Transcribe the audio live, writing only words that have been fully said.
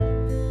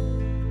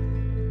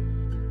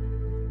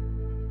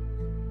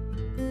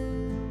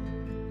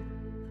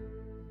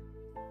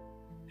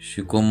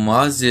Și cum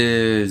azi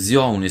e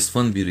ziua unui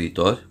sfânt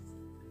biruitor,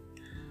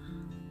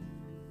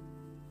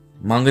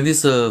 m-am gândit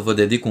să vă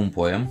dedic un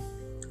poem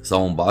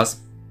sau un basm.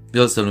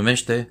 El se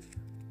numește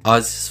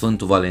Azi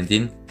Sfântul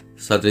Valentin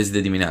s-a trezit de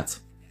dimineață.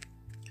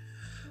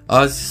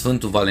 Azi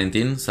Sfântul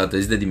Valentin s-a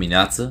trezit de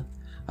dimineață,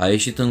 a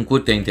ieșit în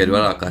curtea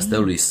interioară a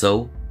castelului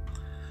său,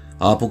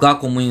 a apucat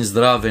cu mâini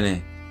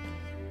zdravene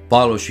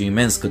paloșul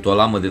imens cât o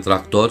lamă de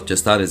tractor ce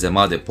sta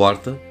rezemat de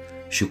poartă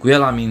și cu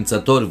el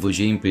amenințător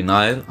vâjind prin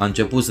aer a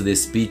început să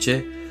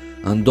despice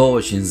în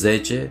 2 și în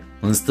 10,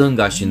 în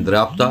stânga și în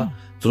dreapta,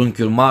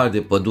 trunchiul mare de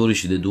păduri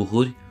și de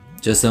duhuri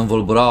ce se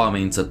învolburau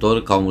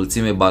amenințător ca o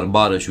mulțime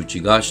barbară și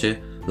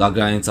ucigașe la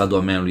granița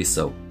domeniului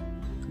său.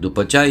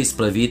 După ce a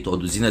isprăvit o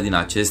duzină din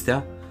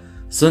acestea,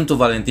 Sfântul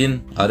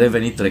Valentin a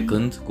revenit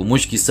trecând cu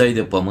mușchii săi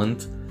de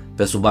pământ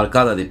pe sub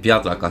arcada de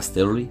piatră a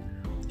castelului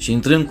și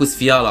intrând cu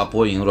sfială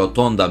apoi în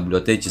rotonda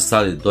bibliotecii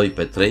sale de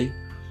 2x3,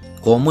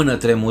 cu o mână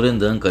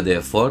tremurândă încă de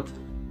efort,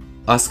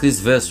 a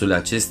scris versurile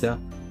acestea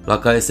la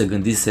care se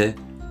gândise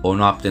o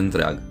noapte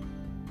întreagă.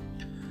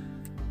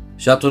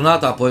 Și-a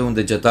turnat apoi un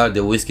degetar de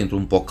whisky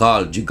într-un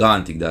pocal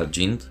gigantic de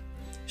argint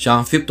și-a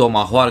înfipt o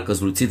mahoarcă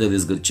zluțită de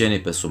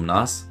zgârcenii pe sub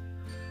nas,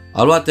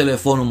 a luat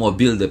telefonul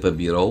mobil de pe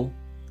birou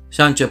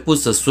și a început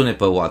să sune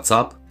pe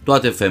WhatsApp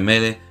toate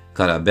femeile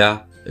care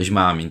abia își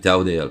mai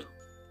aminteau de el.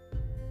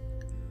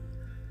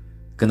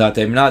 Când a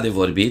terminat de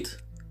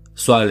vorbit,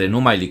 soarele nu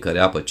mai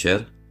licărea pe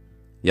cer,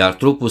 iar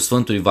trupul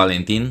Sfântului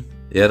Valentin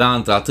era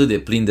într-atât de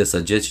plin de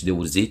săgeți și de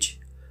urzici,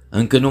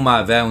 încât nu mai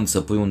avea unde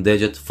să pui un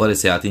deget fără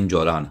să-i atingi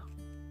o rană.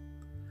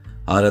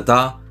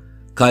 Arăta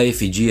ca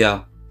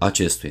efigia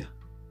acestuia.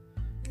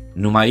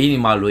 Numai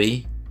inima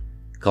lui,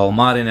 ca o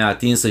mare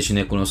neatinsă și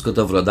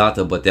necunoscută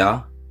vreodată,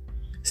 bătea,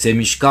 se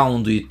mișca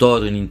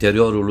unduitor în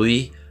interiorul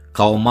lui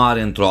ca o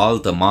mare într-o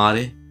altă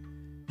mare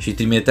și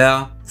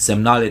trimitea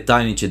semnale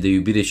tainice de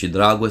iubire și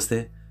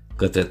dragoste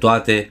către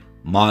toate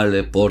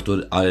marile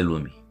porturi ale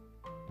lumii.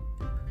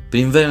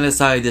 Prin venele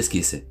sale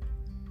deschise,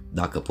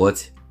 dacă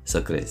poți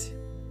să crezi.